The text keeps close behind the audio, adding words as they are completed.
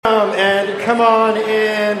come on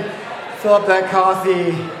in, fill up that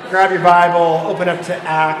coffee, grab your Bible, open up to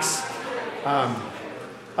Acts. I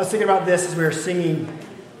was thinking about this as we were singing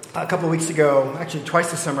a couple of weeks ago. Actually, twice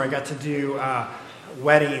this summer I got to do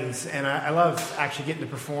weddings, and I love actually getting to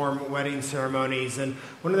perform wedding ceremonies. And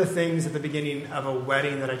one of the things at the beginning of a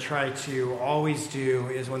wedding that I try to always do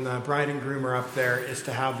is when the bride and groom are up there is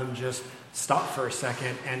to have them just stop for a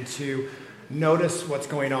second and to notice what's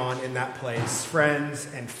going on in that place. Friends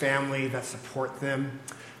and family that support them,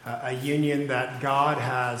 a union that God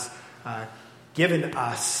has given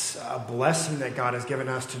us, a blessing that God has given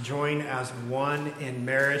us to join as one in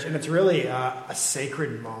marriage. And it's really a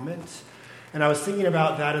sacred moment. And I was thinking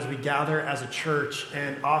about that as we gather as a church,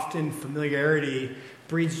 and often familiarity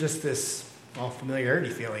breeds just this, familiarity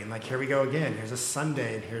feeling. Like, here we go again. Here's a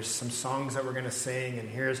Sunday, and here's some songs that we're going to sing, and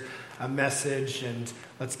here's a message, and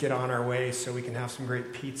let's get on our way so we can have some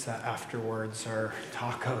great pizza afterwards, or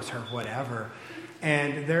tacos, or whatever.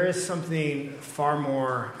 And there is something far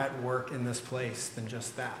more at work in this place than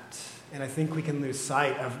just that. And I think we can lose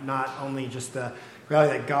sight of not only just the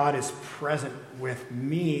reality that God is present with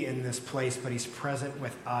me in this place, but he's present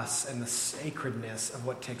with us and the sacredness of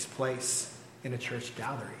what takes place in a church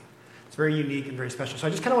gathering. It's very unique and very special. So I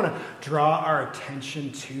just kind of want to draw our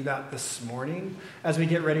attention to that this morning as we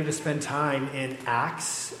get ready to spend time in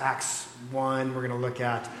Acts. Acts 1, we're going to look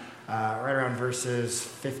at right around verses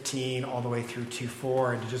 15 all the way through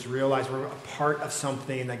 2:4, and to just realize we're a part of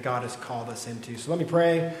something that God has called us into. So let me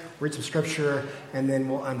pray, read some scripture, and then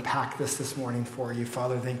we'll unpack this morning for you.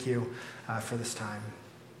 Father, thank you for this time,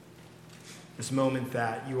 this moment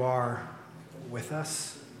that you are with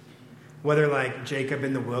us. Whether like Jacob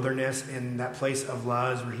in the wilderness, in that place of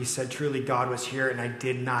Luz, where he said, truly God was here and I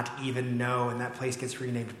did not even know, and that place gets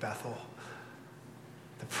renamed Bethel.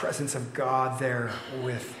 The presence of God there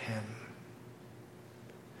with him.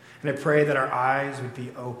 And I pray that our eyes would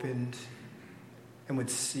be opened and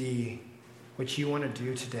would see what you want to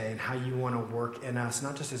do today and how you want to work in us,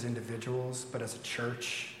 not just as individuals, but as a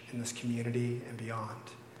church in this community and beyond.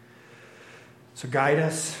 So guide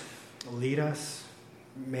us, lead us.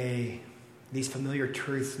 May these familiar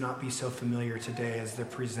truths not be so familiar today as they're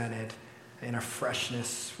presented in a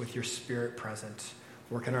freshness with your Spirit present.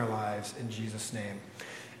 Work in our lives in Jesus' name.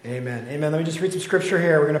 Amen. Amen. Let me just read some scripture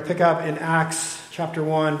here. We're going to pick up in Acts chapter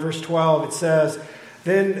 1, verse 12. It says,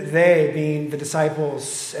 "Then they, being the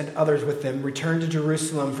disciples and others with them, returned to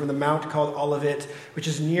Jerusalem from the mount called Olivet, which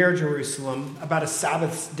is near Jerusalem, about a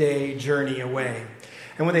Sabbath day journey away.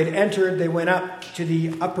 And when they had entered, they went up to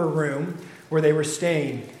the upper room where they were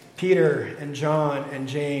staying. Peter and John and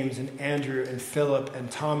James and Andrew and Philip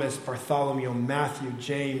and Thomas, Bartholomew, Matthew,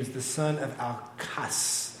 James, the son of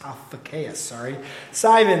Alphaeus,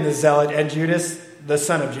 Simon the Zealot, and Judas, the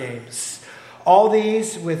son of James. All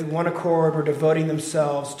these with one accord were devoting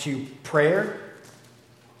themselves to prayer,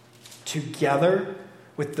 together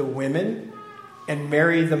with the women, and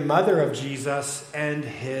Mary, the mother of Jesus, and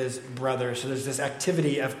his brother." So there's this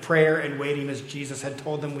activity of prayer and waiting as Jesus had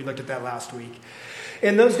told them. We looked at that last week.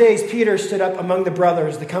 "In those days, Peter stood up among the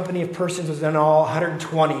brothers. The company of persons was in all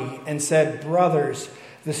 120, and said, 'Brothers,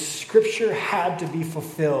 the scripture had to be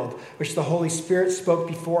fulfilled, which the Holy Spirit spoke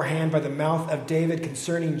beforehand by the mouth of David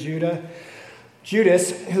concerning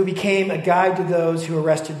Judas, who became a guide to those who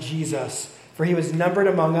arrested Jesus. For he was numbered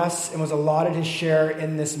among us and was allotted his share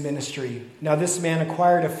in this ministry. Now this man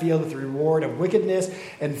acquired a field with the reward of wickedness,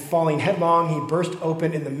 and falling headlong, he burst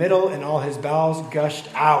open in the middle, and all his bowels gushed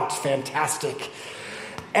out.'" Fantastic.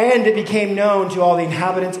 "And it became known to all the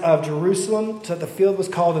inhabitants of Jerusalem, so that the field was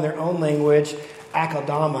called in their own language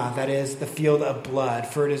Akeldama, that is, the field of blood.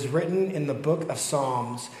 For it is written in the book of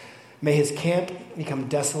Psalms, 'May his camp become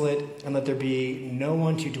desolate, and let there be no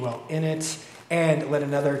one to dwell in it, and let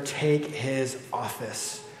another take his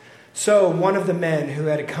office.' So one of the men who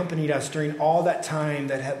had accompanied us during all that time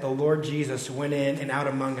that the Lord Jesus went in and out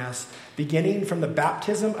among us, beginning from the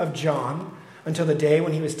baptism of John until the day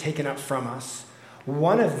when he was taken up from us,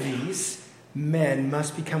 one of these men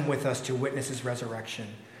must become with us to witness his resurrection.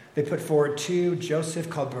 They put forward two, Joseph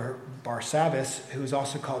called Barsabbas, who is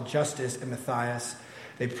also called Justus, and Matthias.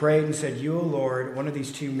 They prayed and said, 'You, O Lord, one of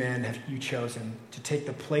these two men have you chosen to take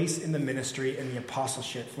the place in the ministry and the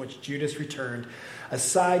apostleship from which Judas returned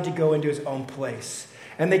aside to go into his own place.'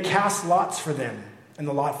 And they cast lots for them, and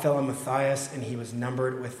the lot fell on Matthias, and he was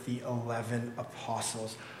numbered with the 11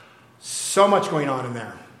 apostles." So much going on in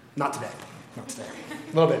there. Not today. Not today.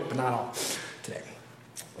 A little bit, but not all today.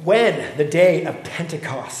 "When the day of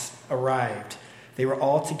Pentecost arrived, they were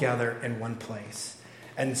all together in one place.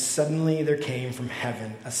 And suddenly there came from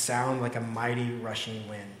heaven a sound like a mighty rushing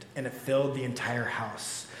wind, and it filled the entire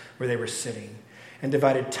house where they were sitting. And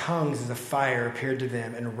divided tongues as a fire appeared to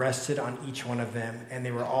them and rested on each one of them. And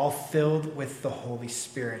they were all filled with the Holy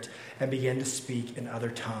Spirit and began to speak in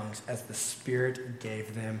other tongues as the Spirit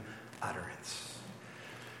gave them utterance.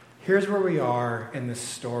 Here's where we are in the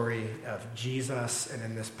story of Jesus and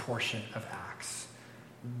in this portion of Acts.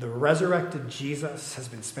 The resurrected Jesus has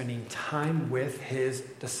been spending time with his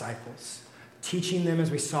disciples, teaching them,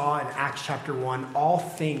 as we saw in Acts chapter 1, all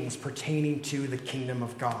things pertaining to the kingdom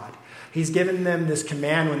of God. He's given them this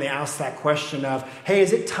command when they ask that question of, hey,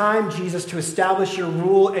 is it time, Jesus, to establish your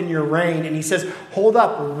rule and your reign? And he says, hold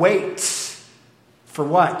up, wait. For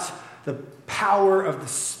what? The power of the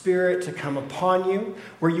Spirit to come upon you,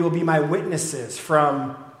 where you will be my witnesses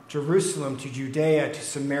from Jerusalem to Judea to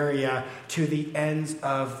Samaria to the ends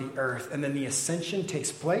of the earth. And then the ascension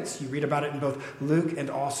takes place. You read about it in both Luke and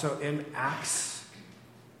also in Acts.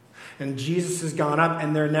 And Jesus has gone up,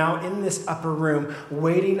 and they're now in this upper room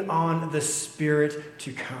waiting on the Spirit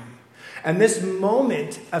to come. And this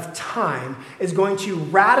moment of time is going to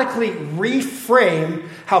radically reframe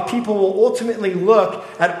how people will ultimately look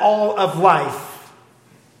at all of life.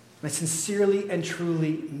 I sincerely and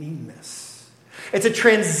truly mean this. It's a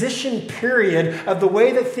transition period of the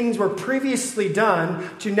way that things were previously done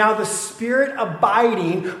to now the Spirit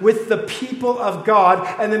abiding with the people of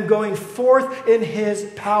God and them going forth in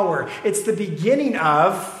his power. It's the beginning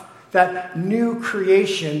of that new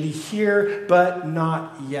creation, the here but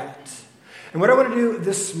not yet. And what I want to do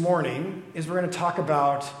this morning is we're going to talk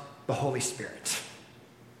about the Holy Spirit.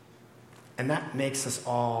 And that makes us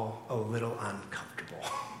all a little uncomfortable.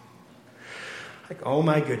 Like, oh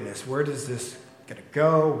my goodness, where does this going to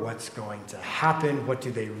go? What's going to happen? What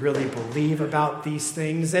do they really believe about these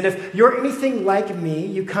things? And if you're anything like me,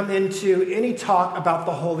 you come into any talk about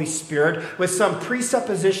the Holy Spirit with some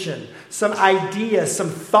presupposition, some ideas, some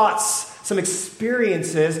thoughts, some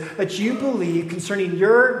experiences that you believe concerning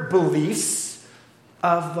your beliefs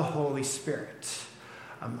of the Holy Spirit.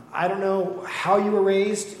 I don't know how you were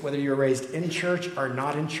raised, whether you were raised in church or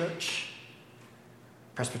not in church.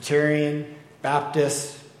 Presbyterian,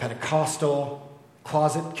 Baptist, Pentecostal,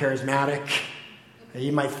 closet charismatic.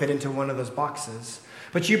 You might fit into one of those boxes.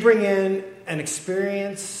 But you bring in an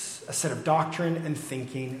experience, a set of doctrine and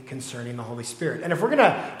thinking concerning the Holy Spirit. And if we're going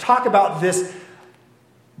to talk about this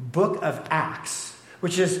book of Acts,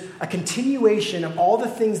 which is a continuation of all the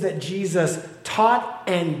things that Jesus taught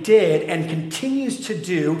and did and continues to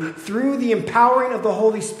do through the empowering of the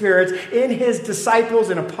Holy Spirit in his disciples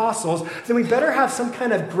and apostles, then we better have some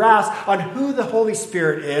kind of grasp on who the Holy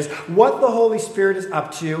Spirit is, what the Holy Spirit is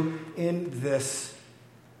up to in this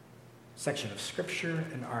section of Scripture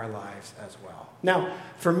in our lives as well. Now,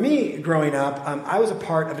 for me, growing up, I was a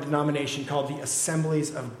part of a denomination called the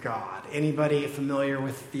Assemblies of God. Anybody familiar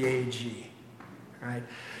with the AG? Right?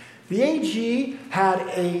 The AG had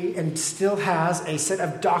and still has a set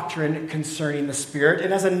of doctrine concerning the Spirit.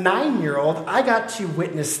 And as a 9-year-old, I got to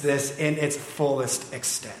witness this in its fullest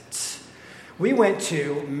extent. We went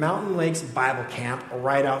to Mountain Lakes Bible Camp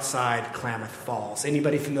right outside Klamath Falls.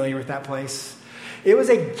 Anybody familiar with that place? It was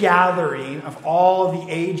a gathering of all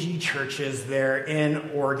the AG churches there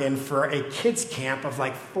in Oregon for a kids camp of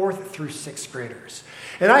like 4th through 6th graders.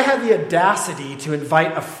 And I had the audacity to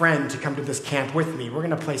invite a friend to come to this camp with me. We're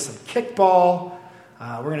going to play some kickball.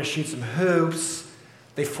 We're going to shoot some hoops.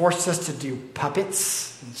 They forced us to do puppets,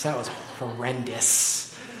 so that was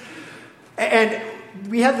horrendous. And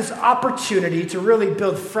we had this opportunity to really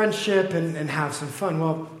build friendship and have some fun.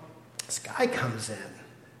 Well, this guy comes in,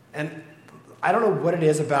 and I don't know what it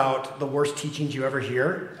is about the worst teachings you ever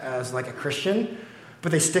hear as like a Christian,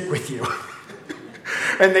 but they stick with you.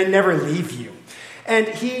 And they never leave you. And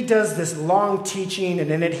he does this long teaching,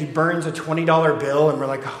 and in it he burns a $20 bill, and we're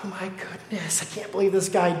like, oh my goodness, I can't believe this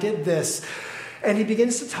guy did this. And he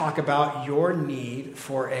begins to talk about your need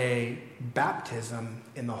for a baptism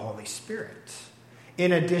in the Holy Spirit.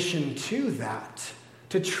 In addition to that,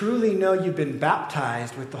 to truly know you've been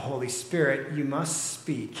baptized with the Holy Spirit, you must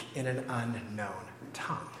speak in an unknown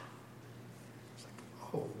tongue. It's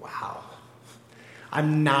like, oh, wow.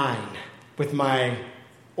 I'm 9 with my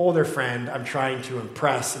older friend I'm trying to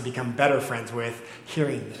impress and become better friends with,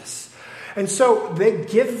 hearing this. And so they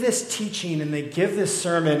give this teaching and they give this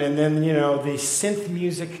sermon, and then, the synth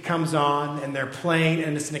music comes on and they're playing,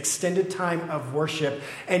 and it's an extended time of worship,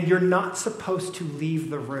 and you're not supposed to leave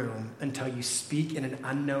the room until you speak in an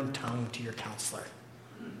unknown tongue to your counselor.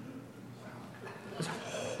 It was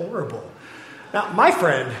horrible. Now, my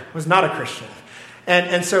friend was not a Christian.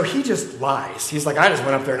 And so he just lies. He's like, I just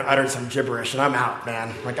went up there and uttered some gibberish, and I'm out,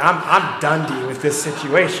 man. Like, I'm done with this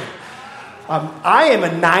situation. I am a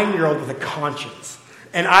 9-year-old with a conscience.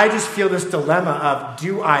 And I just feel this dilemma of,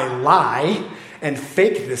 do I lie and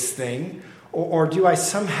fake this thing, or do I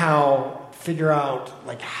somehow figure out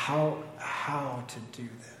like how to do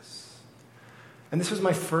this? And this was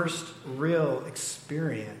my first real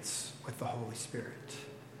experience with the Holy Spirit.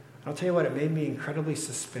 And I'll tell you what, it made me incredibly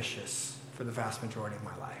suspicious for the vast majority of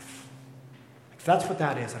my life. If that's what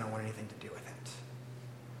that is, I don't want anything to do with it.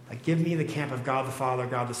 Like, give me the camp of God the Father,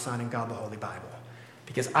 God the Son, and God the Holy Bible.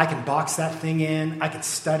 Because I can box that thing in, I can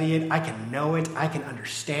study it, I can know it, I can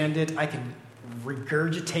understand it, I can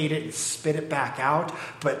regurgitate it and spit it back out.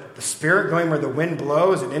 But the Spirit going where the wind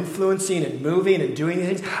blows and influencing and moving and doing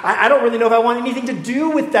things, I don't really know if I want anything to do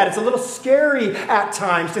with that. It's a little scary at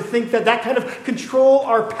times to think that kind of control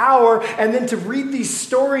our power, and then to read these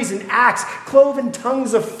stories in Acts, cloven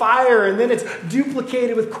tongues of fire, and then it's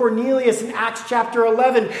duplicated with Cornelius in Acts chapter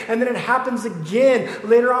 11, and then it happens again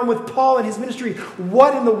later on with Paul and his ministry.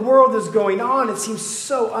 What in the world is going on? It seems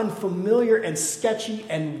so unfamiliar and sketchy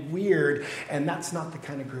and weird, and that's not the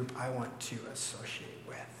kind of group I want to associate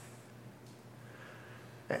with.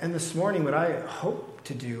 And this morning, what I hope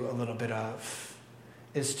to do a little bit of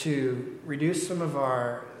is to reduce some of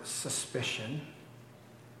our suspicion,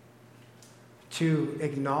 to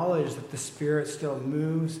acknowledge that the Spirit still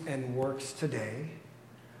moves and works today.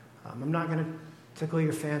 I'm not going to tickle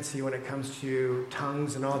your fancy when it comes to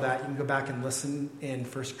tongues and all that. You can go back and listen in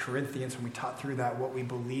 1 Corinthians when we taught through that, what we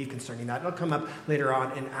believe concerning that. It'll come up later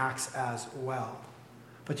on in Acts as well.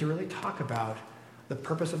 But to really talk about the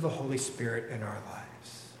purpose of the Holy Spirit in our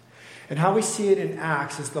lives. And how we see it in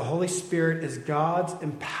Acts is the Holy Spirit is God's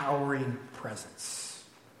empowering presence.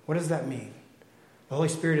 What does that mean? The Holy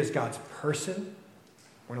Spirit is God's person.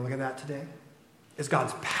 We're going to look at that today. Is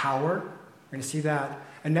God's power. We're going to see that.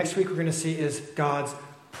 And next week we're going to see is God's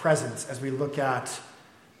presence as we look at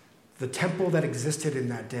the temple that existed in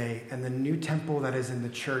that day and the new temple that is in the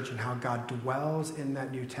church and how God dwells in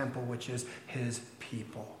that new temple, which is his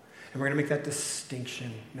people. And we're going to make that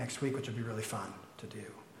distinction next week, which will be really fun to do. And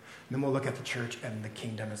then we'll look at the church and the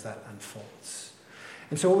kingdom as that unfolds.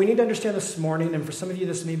 And so what we need to understand this morning, and for some of you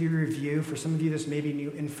this may be review, for some of you this may be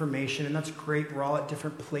new information, and that's great. We're all at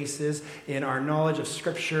different places in our knowledge of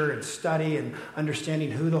Scripture and study and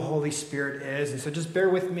understanding who the Holy Spirit is. And so just bear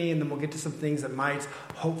with me, and then we'll get to some things that might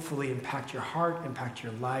hopefully impact your heart, impact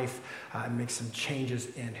your life, and make some changes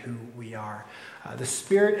in who we are. The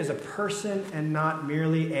Spirit is a person and not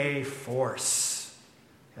merely a force.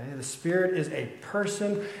 Okay? The Spirit is a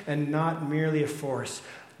person and not merely a force.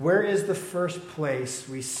 Where is the first place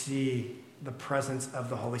we see the presence of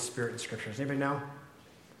the Holy Spirit in Scripture? Does anybody know?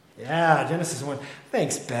 Yeah, Genesis 1.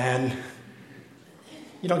 Thanks, Ben.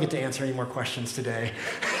 You don't get to answer any more questions today.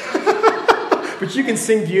 But you can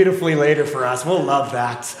sing beautifully later for us. We'll love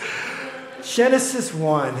that. Genesis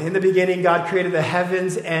 1. In the beginning, God created the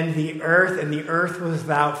heavens and the earth was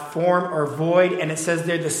without form or void. And it says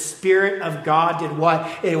there, the Spirit of God did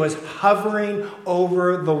what? It was hovering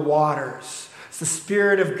over the waters. The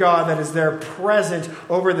Spirit of God that is there present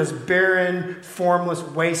over this barren, formless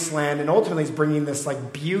wasteland. And ultimately is bringing this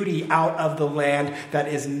like beauty out of the land that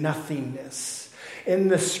is nothingness. In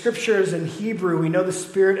the scriptures in Hebrew, we know the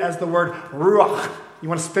Spirit as the word ruach. You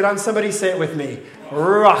want to spit on somebody? Say it with me.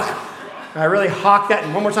 Ruach. I really hawk that.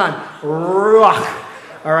 And one more time.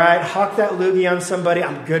 Ruach. All right. Hawk that loogie on somebody.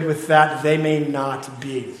 I'm good with that. They may not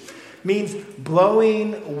be. Means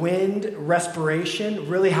blowing, wind, respiration.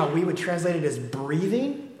 Really how we would translate it as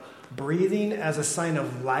breathing. Breathing as a sign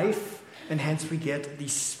of life. And hence we get the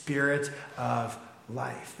Spirit of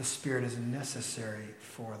life. The Spirit is necessary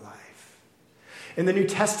for life. In the New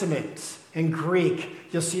Testament, in Greek,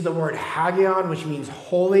 you'll see the word hagion, which means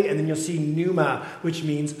holy, and then you'll see pneuma, which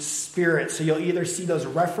means spirit. So you'll either see those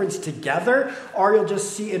referenced together, or you'll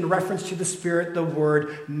just see in reference to the Spirit the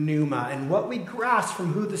word pneuma. And what we grasp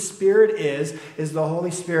from who the Spirit is the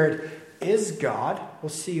Holy Spirit is God. We'll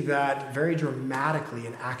see that very dramatically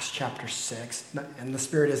in Acts chapter 6. And the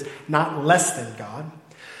Spirit is not less than God.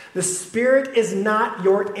 The Spirit is not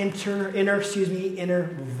your inner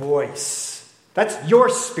voice. That's your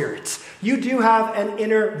spirit. You do have an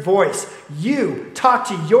inner voice. You talk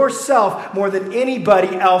to yourself more than anybody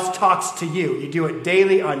else talks to you. You do it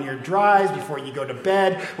daily on your drives, before you go to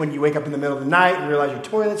bed, when you wake up in the middle of the night and realize your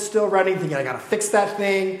toilet's still running, thinking, I got to fix that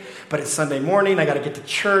thing. But it's Sunday morning. I got to get to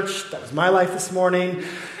church. That was my life this morning.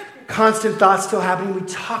 Constant thoughts still happening. We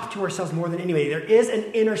talk to ourselves more than anybody. There is an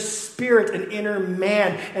inner spirit, an inner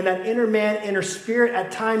man. And that inner man, inner spirit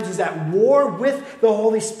at times is at war with the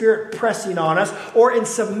Holy Spirit pressing on us, or in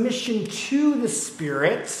submission to the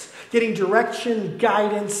Spirit, getting direction,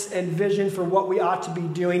 guidance, and vision for what we ought to be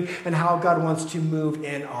doing and how God wants to move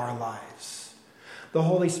in our lives. The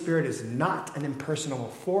Holy Spirit is not an impersonal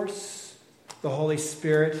force. The Holy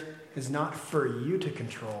Spirit is not for you to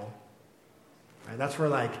control. Right? That's where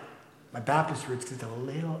my Baptist roots get a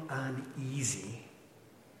little uneasy.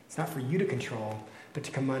 It's not for you to control, but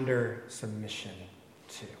to come under submission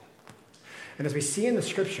to. And as we see in the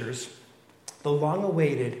scriptures, the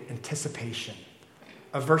long-awaited anticipation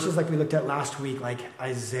of verses like we looked at last week, like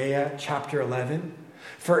Isaiah chapter 11,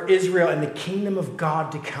 for Israel and the kingdom of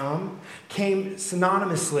God to come, came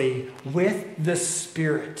synonymously with the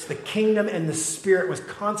Spirit. The kingdom and the Spirit was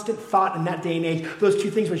constant thought in that day and age. Those two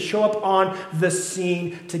things would show up on the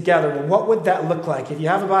scene together. Well, what would that look like? If you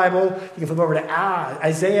have a Bible, you can flip over to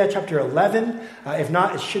Isaiah chapter 11. If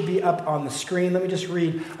not, it should be up on the screen. Let me just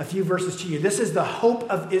read a few verses to you. This is the hope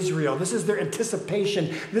of Israel. This is their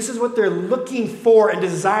anticipation. This is what they're looking for and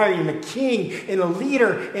desiring in a king, in a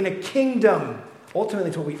leader, in a kingdom. Ultimately,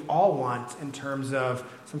 it's what we all want in terms of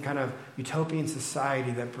some kind of utopian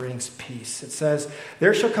society that brings peace. It says,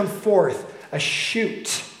 there shall come forth a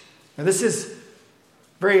shoot. Now, this is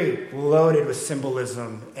very loaded with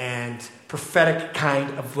symbolism and prophetic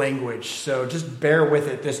kind of language. So just bear with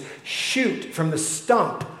it. This shoot from the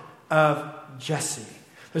stump of Jesse.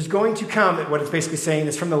 There's going to come, what it's basically saying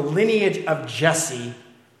is from the lineage of Jesse,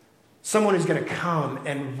 someone who's going to come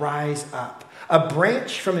and rise up. A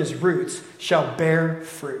branch from his roots shall bear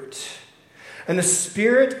fruit, and the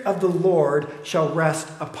Spirit of the Lord shall rest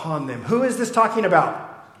upon them. Who is this talking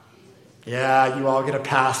about? Yeah, you all get a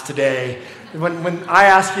pass today. When I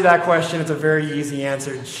ask you that question, it's a very easy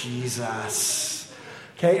answer. Jesus.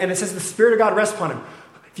 Okay, and it says the Spirit of God rests upon him.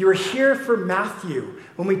 If you were here for Matthew,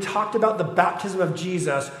 when we talked about the baptism of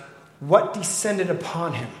Jesus, what descended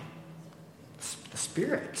upon him? The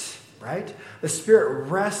Spirit. Right? The Spirit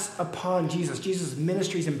rests upon Jesus. Jesus'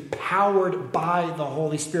 ministry is empowered by the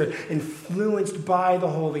Holy Spirit, influenced by the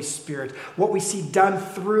Holy Spirit. What we see done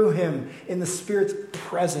through him in the Spirit's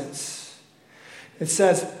presence. It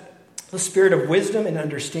says, the Spirit of wisdom and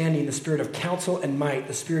understanding, the Spirit of counsel and might,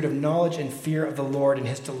 the Spirit of knowledge and fear of the Lord, and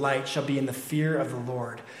his delight shall be in the fear of the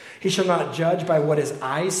Lord. He shall not judge by what his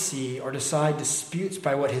eyes see, or decide disputes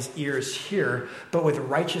by what his ears hear, but with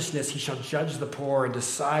righteousness he shall judge the poor and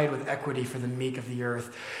decide with equity for the meek of the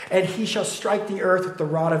earth. And he shall strike the earth with the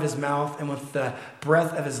rod of his mouth, and with the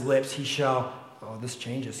breath of his lips he shall,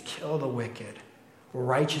 kill the wicked.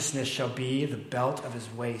 Righteousness shall be the belt of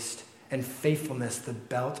his waist, and faithfulness the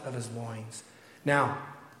belt of his loins. Now,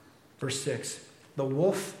 verse 6, the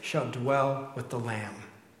wolf shall dwell with the lamb.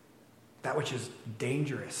 That which is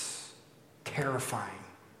dangerous, terrifying,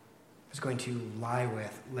 is going to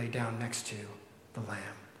lay down next to the lamb.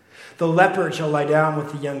 The leopard shall lie down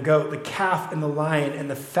with the young goat, the calf and the lion and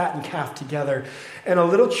the fattened calf together, and a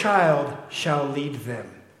little child shall lead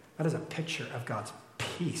them. That is a picture of God's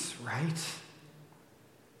peace, right?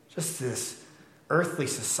 Just this earthly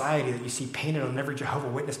society that you see painted on every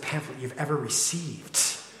Jehovah's Witness pamphlet you've ever received.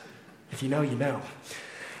 If you know, you know.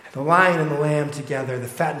 The lion and the lamb together, the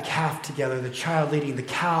fattened calf together, the child leading the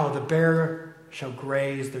cow, the bear shall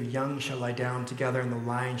graze, their young shall lie down together, and the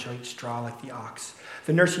lion shall eat straw like the ox.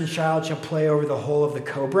 The nursing child shall play over the hole of the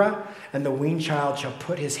cobra, and the weaned child shall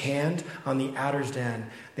put his hand on the adder's den.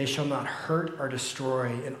 They shall not hurt or destroy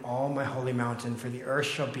in all my holy mountain, for the earth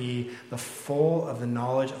shall be the full of the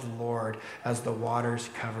knowledge of the Lord as the waters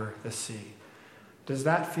cover the sea. Does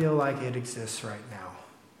that feel like it exists right now?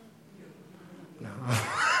 No.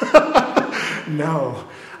 No.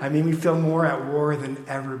 I mean, we feel more at war than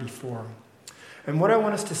ever before. And what I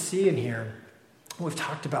want us to see in here, we've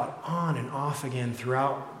talked about on and off again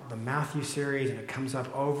throughout the Matthew series, and it comes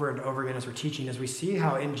up over and over again as we're teaching, as we see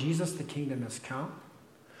how in Jesus the kingdom has come.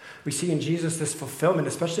 We see in Jesus this fulfillment,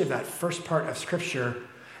 especially of that first part of Scripture.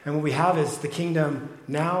 And what we have is the kingdom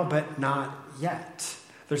now, but not yet.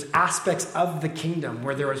 There's aspects of the kingdom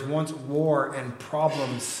where there was once war and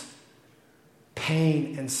problems,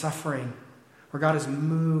 pain and suffering, where God has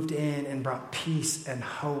moved in and brought peace and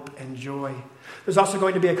hope and joy. There's also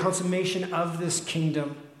going to be a consummation of this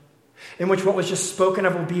kingdom in which what was just spoken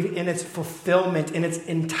of will be in its fulfillment, in its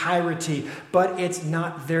entirety, but it's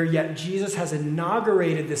not there yet. Jesus has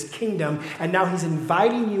inaugurated this kingdom, and now he's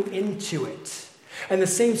inviting you into it. And the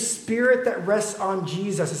same Spirit that rests on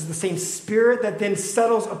Jesus is the same Spirit that then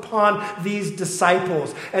settles upon these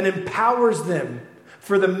disciples and empowers them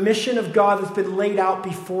for the mission of God that's been laid out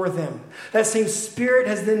before them. That same Spirit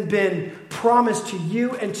has then been promised to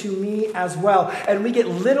you and to me as well. And we get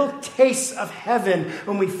little tastes of heaven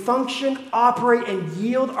when we function, operate, and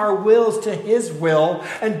yield our wills to his will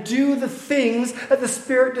and do the things that the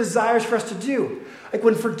Spirit desires for us to do. Like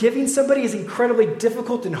when forgiving somebody is incredibly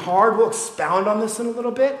difficult and hard, we'll expound on this in a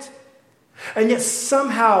little bit. And yet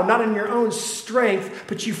somehow, not in your own strength,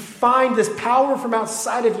 but you find this power from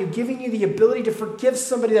outside of you, giving you the ability to forgive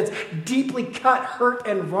somebody that's deeply cut, hurt,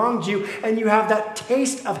 and wronged you, and you have that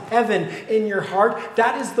taste of heaven in your heart.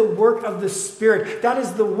 That is the work of the Spirit. That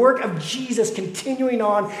is the work of Jesus continuing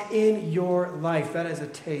on in your life. That is a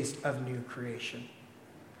taste of new creation.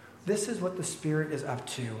 This is what the Spirit is up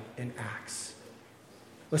to in Acts.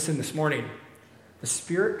 Listen, this morning, the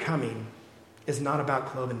Spirit coming is not about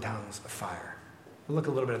cloven tongues of fire. We'll look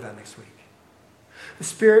a little bit at that next week. The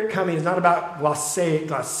Spirit coming is not about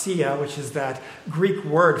glossia, which is that Greek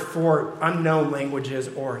word for unknown languages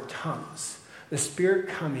or tongues. The Spirit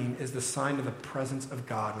coming is the sign of the presence of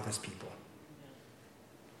God with his people.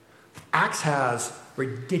 Acts has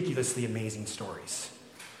ridiculously amazing stories.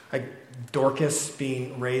 Like Dorcas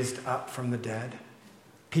being raised up from the dead.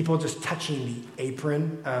 People just touching the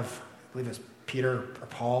apron of, I believe it was Peter or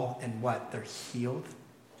Paul, and what? They're healed.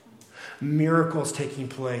 Miracles taking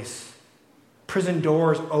place. Prison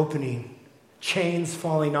doors opening. Chains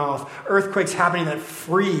falling off. Earthquakes happening that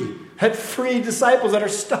free disciples that are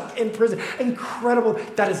stuck in prison. Incredible.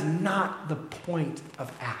 That is not the point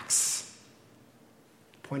of Acts.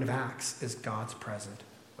 The point of Acts is God's present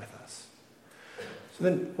with us. So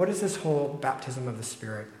then, what is this whole baptism of the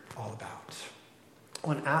Spirit all about?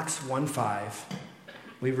 Well, in Acts 1:5,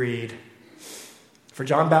 we read, "For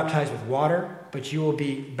John baptized with water, but you will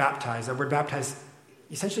be baptized." That word baptized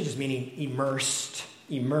essentially just meaning immersed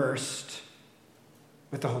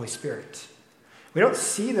with the Holy Spirit. We don't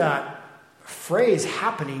see that phrase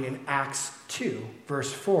happening in Acts 2,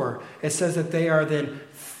 verse 4. It says that they are then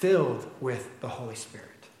filled with the Holy Spirit.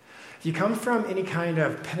 If you come from any kind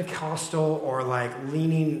of Pentecostal or like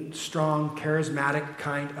leaning, strong, charismatic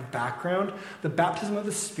kind of background, the baptism of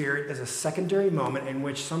the Spirit is a secondary moment in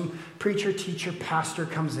which some preacher, teacher, pastor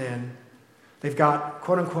comes in. They've got,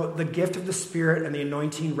 quote unquote, the gift of the Spirit and the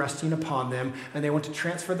anointing resting upon them, and they want to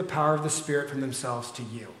transfer the power of the Spirit from themselves to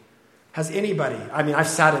you. Has anybody, I've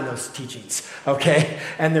sat in those teachings, okay?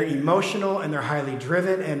 And they're emotional and they're highly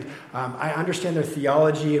driven, and I understand their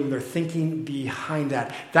theology and their thinking behind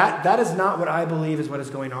that. That is not what I believe is what is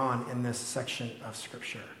going on in this section of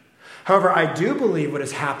Scripture. However, I do believe what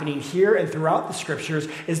is happening here and throughout the Scriptures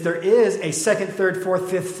is there is a 2nd, 3rd, 4th,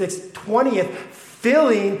 5th, 6th, 20th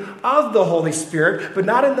filling of the Holy Spirit, but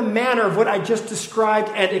not in the manner of what I just described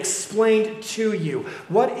and explained to you.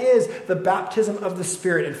 What is the baptism of the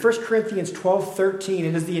Spirit? In 1 Corinthians 12:13,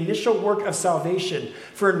 it is the initial work of salvation.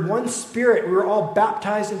 For in one Spirit we were all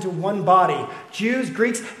baptized into one body. Jews,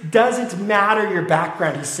 Greeks, doesn't matter your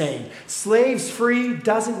background, he's saying. Slaves, free,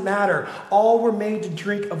 doesn't matter. All were made to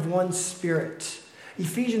drink of one Spirit.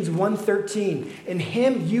 Ephesians 1:13, in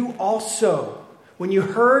him you also, when you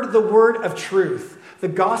heard the word of truth, the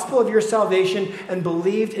gospel of your salvation, and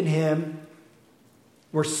believed in him,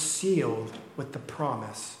 were sealed with the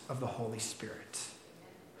promise of the Holy Spirit.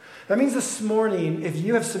 That means this morning, if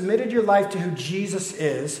you have submitted your life to who Jesus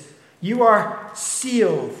is, you are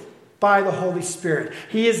sealed by the Holy Spirit.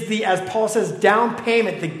 He is the, as Paul says, down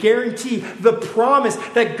payment, the guarantee, the promise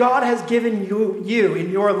that God has given you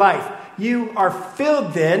in your life. You are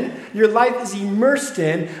filled then, your life is immersed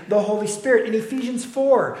in the Holy Spirit. In Ephesians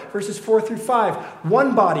 4, verses 4 through 5,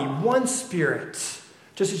 one body, one Spirit,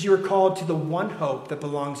 just as you are called to the one hope that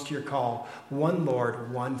belongs to your call, one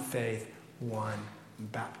Lord, one faith, one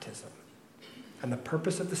baptism. And the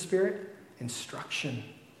purpose of the Spirit? Instruction.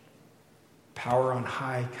 Power on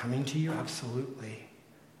high coming to you? Absolutely.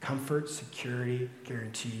 Comfort, security,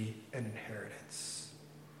 guarantee, and inheritance.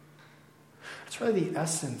 It's really the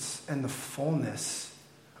essence and the fullness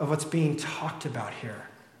of what's being talked about here.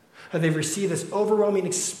 That they've received this overwhelming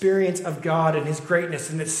experience of God and his greatness,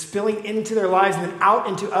 and it's spilling into their lives and then out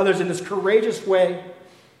into others in this courageous way.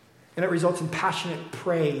 And it results in passionate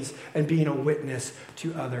praise and being a witness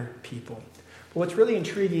to other people. But what's really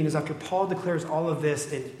intriguing is after Paul declares all of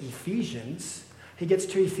this in Ephesians, he gets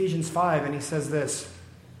to Ephesians 5 and he says this,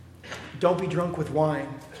 don't be drunk with wine,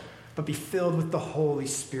 but be filled with the Holy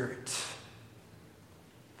Spirit.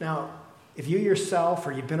 Now, if you yourself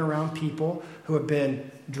or you've been around people who have been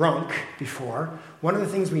drunk before, one of the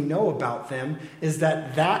things we know about them is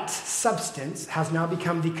that that substance has now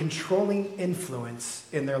become the controlling influence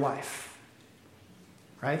in their life,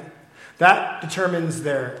 right? That determines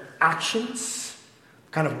their actions,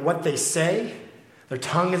 kind of what they say. Their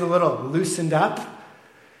tongue is a little loosened up.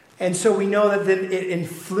 And so we know that then it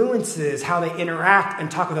influences how they interact and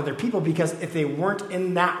talk with other people, because if they weren't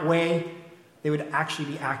in that way, they would actually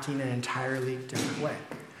be acting in an entirely different way.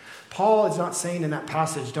 Paul is not saying in that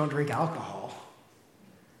passage, don't drink alcohol.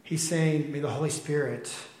 He's saying, may the Holy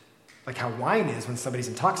Spirit, like how wine is when somebody's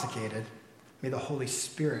intoxicated, May the Holy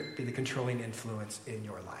Spirit be the controlling influence in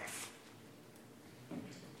your life.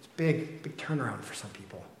 It's a big turnaround for some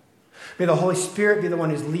people. May the Holy Spirit be the one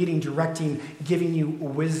who's leading, directing, giving you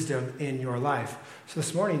wisdom in your life. So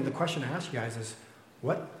this morning, the question I ask you guys is,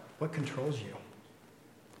 what controls you?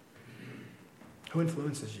 Who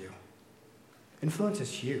influences you? Influence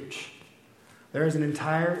is huge. There is an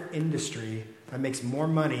entire industry that makes more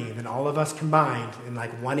money than all of us combined in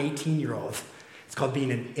like one 18-year-old. It's called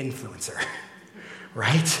being an influencer,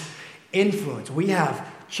 right? Influence. We have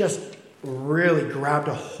just really grabbed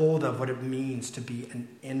a hold of what it means to be an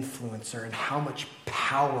influencer and how much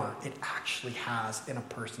power it actually has in a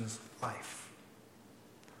person's life.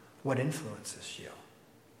 What influences you?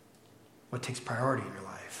 What takes priority in your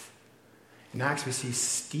life? In Acts, we see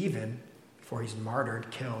Stephen, before he's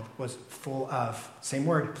martyred, killed, was full of, same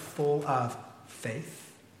word, full of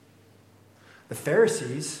faith. The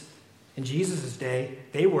Pharisees in Jesus' day,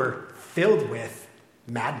 they were filled with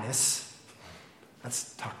madness.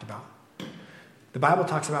 That's talked about. The Bible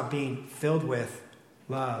talks about being filled with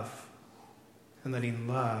love and letting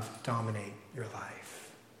love dominate your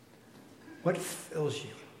life. What fills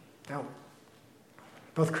you? Now,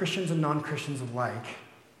 both Christians and non-Christians alike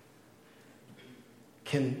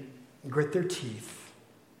can grit their teeth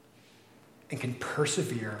and can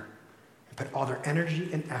persevere and put all their energy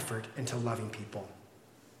and effort into loving people.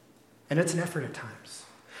 And it's an effort at times.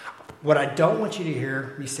 What I don't want you to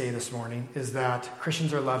hear me say this morning is that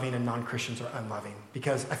Christians are loving and non-Christians are unloving,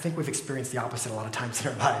 because I think we've experienced the opposite a lot of times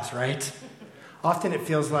in our lives, right? Often it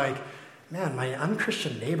feels like, man, my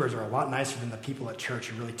unchristian neighbors are a lot nicer than the people at church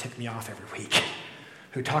who really tick me off every week,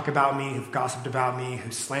 who talk about me, who've gossiped about me,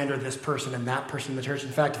 who slander this person and that person in the church. In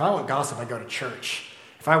fact, if I want gossip, I go to church.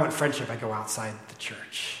 If I want friendship, I go outside the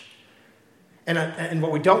church. And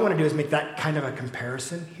what we don't want to do is make that kind of a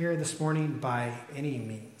comparison here this morning by any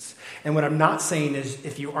means. And what I'm not saying is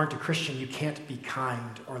if you aren't a Christian, you can't be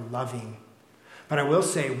kind or loving. But I will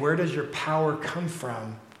say, where does your power come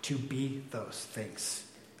from to be those things,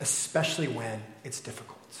 especially when it's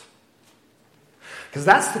difficult? Because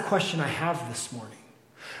that's the question I have this morning.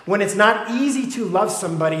 When it's not easy to love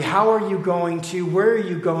somebody, where are you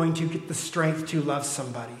going to get the strength to love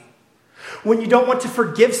somebody? When you don't want to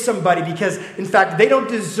forgive somebody because, in fact, they don't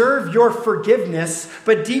deserve your forgiveness,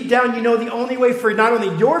 but deep down you know the only way for not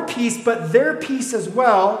only your peace, but their peace as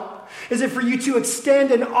well, is it for you to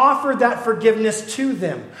extend and offer that forgiveness to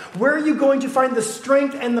them? Where are you going to find the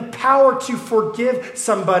strength and the power to forgive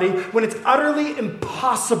somebody when it's utterly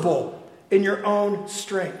impossible in your own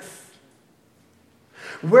strength?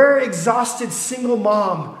 Where, exhausted single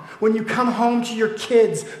mom, when you come home to your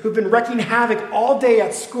kids who've been wreaking havoc all day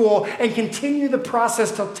at school and continue the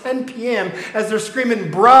process till 10 p.m. as they're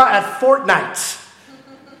screaming bruh at Fortnite?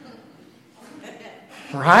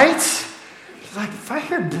 Right? Like,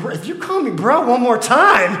 if you call me bruh one more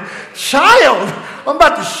time, child, I'm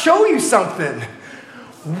about to show you something.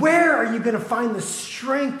 Where are you going to find the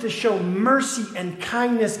strength to show mercy and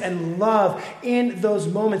kindness and love in those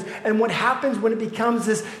moments? And what happens when it becomes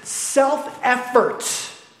this self-effort?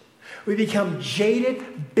 We become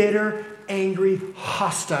jaded, bitter, angry,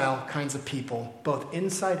 hostile kinds of people, both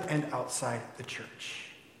inside and outside the church.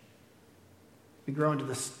 We grow into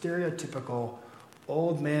the stereotypical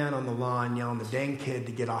old man on the lawn yelling the dang kid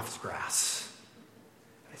to get off his grass.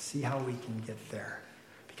 I see how we can get there.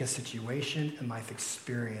 Because situation and life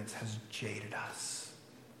experience has jaded us.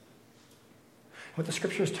 What the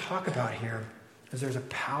scriptures talk about here is there's a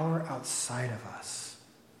power outside of us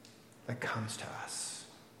that comes to us.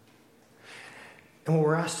 And what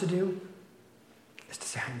we're asked to do is to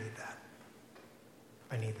say, I need that.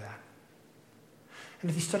 I need that. And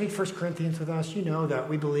if you studied 1 Corinthians with us, you know that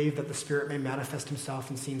we believe that the Spirit may manifest himself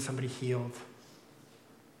in seeing somebody healed.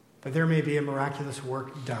 That there may be a miraculous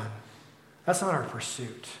work done. That's not our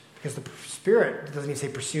pursuit. Because the Spirit doesn't even say,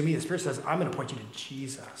 pursue me. The Spirit says, I'm going to point you to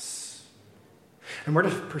Jesus. And we're to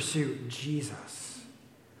pursue Jesus.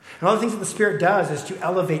 And all the things that the Spirit does is to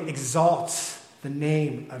elevate, exalt the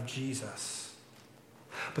name of Jesus.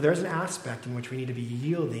 But there's an aspect in which we need to be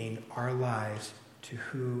yielding our lives to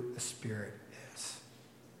who the Spirit is.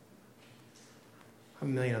 I have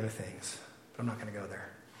a million other things, but I'm not going to go there.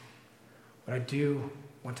 What I do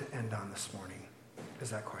want to end on this morning is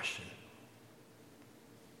that question.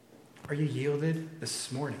 Are you yielded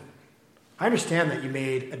this morning? I understand that you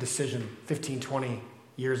made a decision 15, 20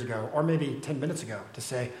 years ago, or maybe 10 minutes ago, to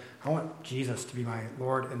say, I want Jesus to be my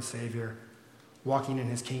Lord and Savior, walking in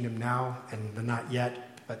his kingdom now and the not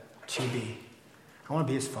yet, but to be. I want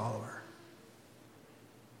to be his follower.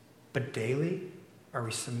 But daily, are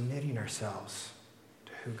we submitting ourselves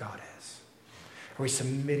to who God is? Are we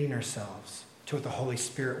submitting ourselves to what the Holy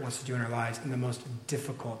Spirit wants to do in our lives in the most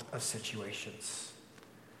difficult of situations.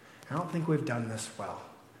 I don't think we've done this well.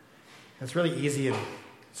 It's really easy and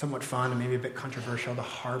somewhat fun and maybe a bit controversial to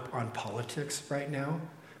harp on politics right now.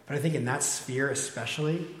 But I think in that sphere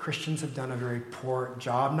especially, Christians have done a very poor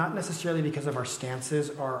job, not necessarily because of our stances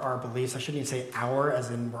or our beliefs. I shouldn't even say our, as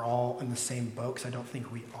in we're all in the same boat, because I don't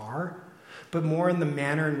think we are, but more in the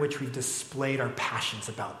manner in which we've displayed our passions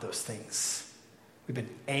about those things. We've been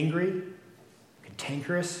angry,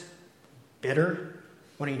 cantankerous, bitter,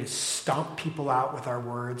 wanting to stomp people out with our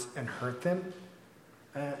words and hurt them.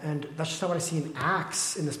 And that's just not what I see in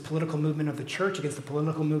Acts, in this political movement of the church against the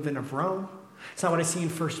political movement of Rome. It's not what I see in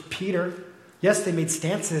 1 Peter. Yes, they made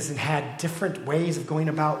stances and had different ways of going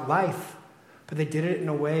about life, but they did it in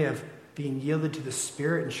a way of being yielded to the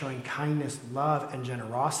Spirit and showing kindness, love, and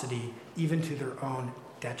generosity, even to their own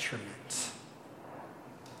detriment.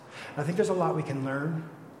 And I think there's a lot we can learn,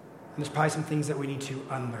 and there's probably some things that we need to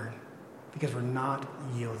unlearn because we're not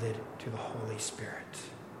yielded to the Holy Spirit.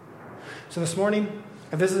 So this morning,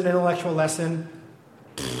 if this is an intellectual lesson,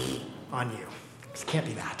 on you. It can't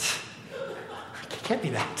be that. It can't be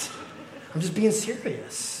that. I'm just being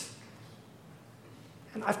serious.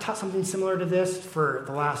 And I've taught something similar to this for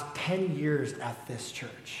the last 10 years at this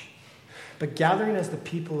church. But gathering as the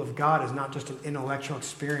people of God is not just an intellectual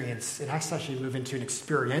experience. It has to actually move into an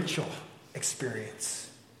experiential experience.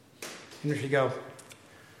 And if you go,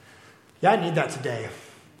 yeah, I need that today.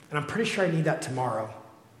 And I'm pretty sure I need that tomorrow.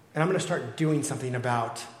 And I'm going to start doing something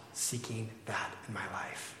about seeking that in my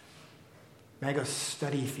life. May I go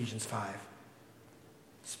study Ephesians 5.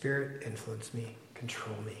 Spirit, influence me,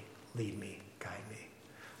 control me, lead me, guide me.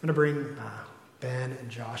 I'm going to bring Ben and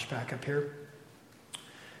Josh back up here.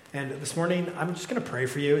 And this morning, I'm just going to pray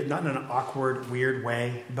for you, not in an awkward, weird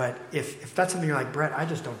way, but if that's something you're like, Brett, I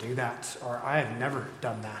just don't do that, or I have never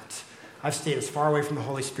done that. I've stayed as far away from the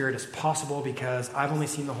Holy Spirit as possible because I've only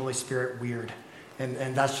seen the Holy Spirit weird.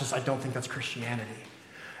 And that's just, I don't think that's Christianity.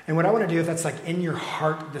 And what I want to do, if that's like in your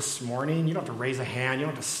heart this morning, you don't have to raise a hand, you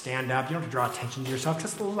don't have to stand up, you don't have to draw attention to yourself,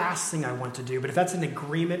 because that's the last thing I want to do. But if that's in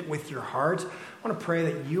agreement with your heart, I want to pray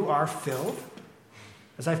that you are filled.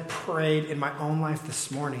 As I've prayed in my own life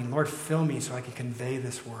this morning, Lord, fill me so I can convey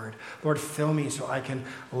this word. Lord, fill me so I can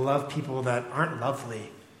love people that aren't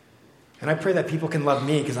lovely. And I pray that people can love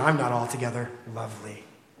me because I'm not altogether lovely.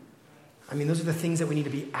 I mean, those are the things that we need to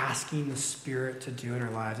be asking the Spirit to do in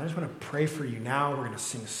our lives. I just want to pray for you now. We're going to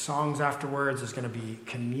sing songs afterwards. There's going to be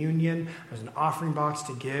communion. There's an offering box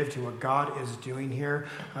to give to what God is doing here.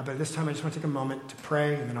 But at this time, I just want to take a moment to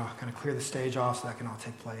pray, and then I'll kind of clear the stage off so that can all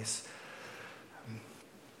take place.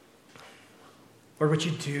 Lord, what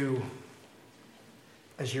you do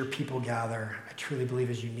as your people gather, I truly believe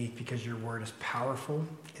is unique because your word is powerful,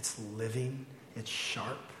 it's living, it's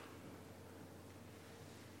sharp.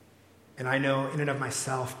 And I know in and of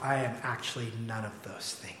myself, I am actually none of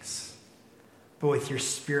those things. But with your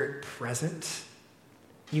Spirit present,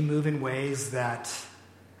 you move in ways that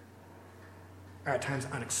are at times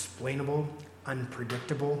unexplainable,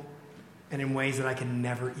 unpredictable, and in ways that I can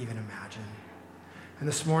never even imagine. And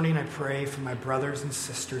this morning I pray for my brothers and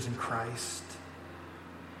sisters in Christ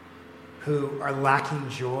who are lacking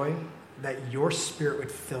joy, that your Spirit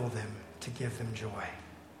would fill them to give them joy.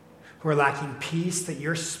 Who are lacking peace, that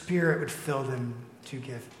your Spirit would fill them to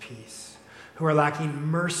give peace. Who are lacking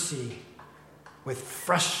mercy with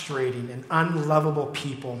frustrating and unlovable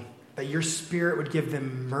people, that your Spirit would give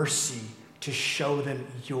them mercy to show them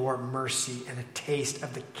your mercy and a taste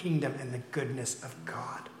of the kingdom and the goodness of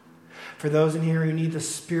God. For those in here who need the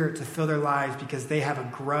Spirit to fill their lives because they have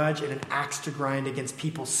a grudge and an axe to grind against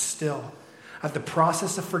people still, that the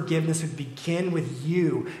process of forgiveness would begin with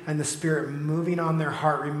you and the Spirit moving on their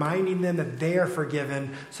heart, reminding them that they are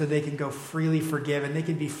forgiven so they can go freely forgive and they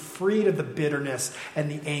can be freed of the bitterness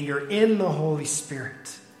and the anger in the Holy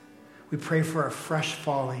Spirit. We pray for a fresh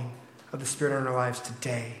falling of the Spirit on our lives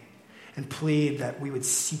today and plead that we would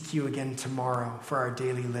seek you again tomorrow for our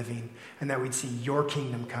daily living and that we'd see your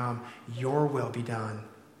kingdom come, your will be done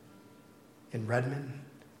in Redmond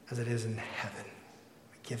as it is in heaven.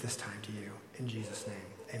 We give this time to you. In Jesus'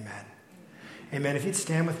 name, amen. Amen. If you'd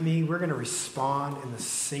stand with me, we're going to respond in the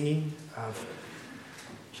singing of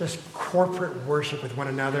just corporate worship with one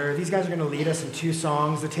another. These guys are going to lead us in 2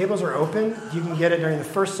 songs. The tables are open. You can get it during the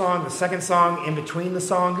first song, the second song, in between the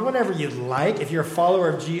songs, whatever you'd like. If you're a follower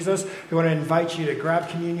of Jesus, we want to invite you to grab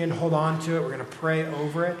communion, hold on to it. We're going to pray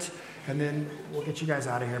over it, and then we'll get you guys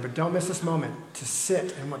out of here. But don't miss this moment to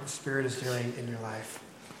sit in what the Spirit is doing in your life.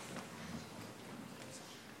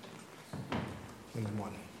 And then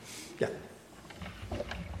one. Yeah.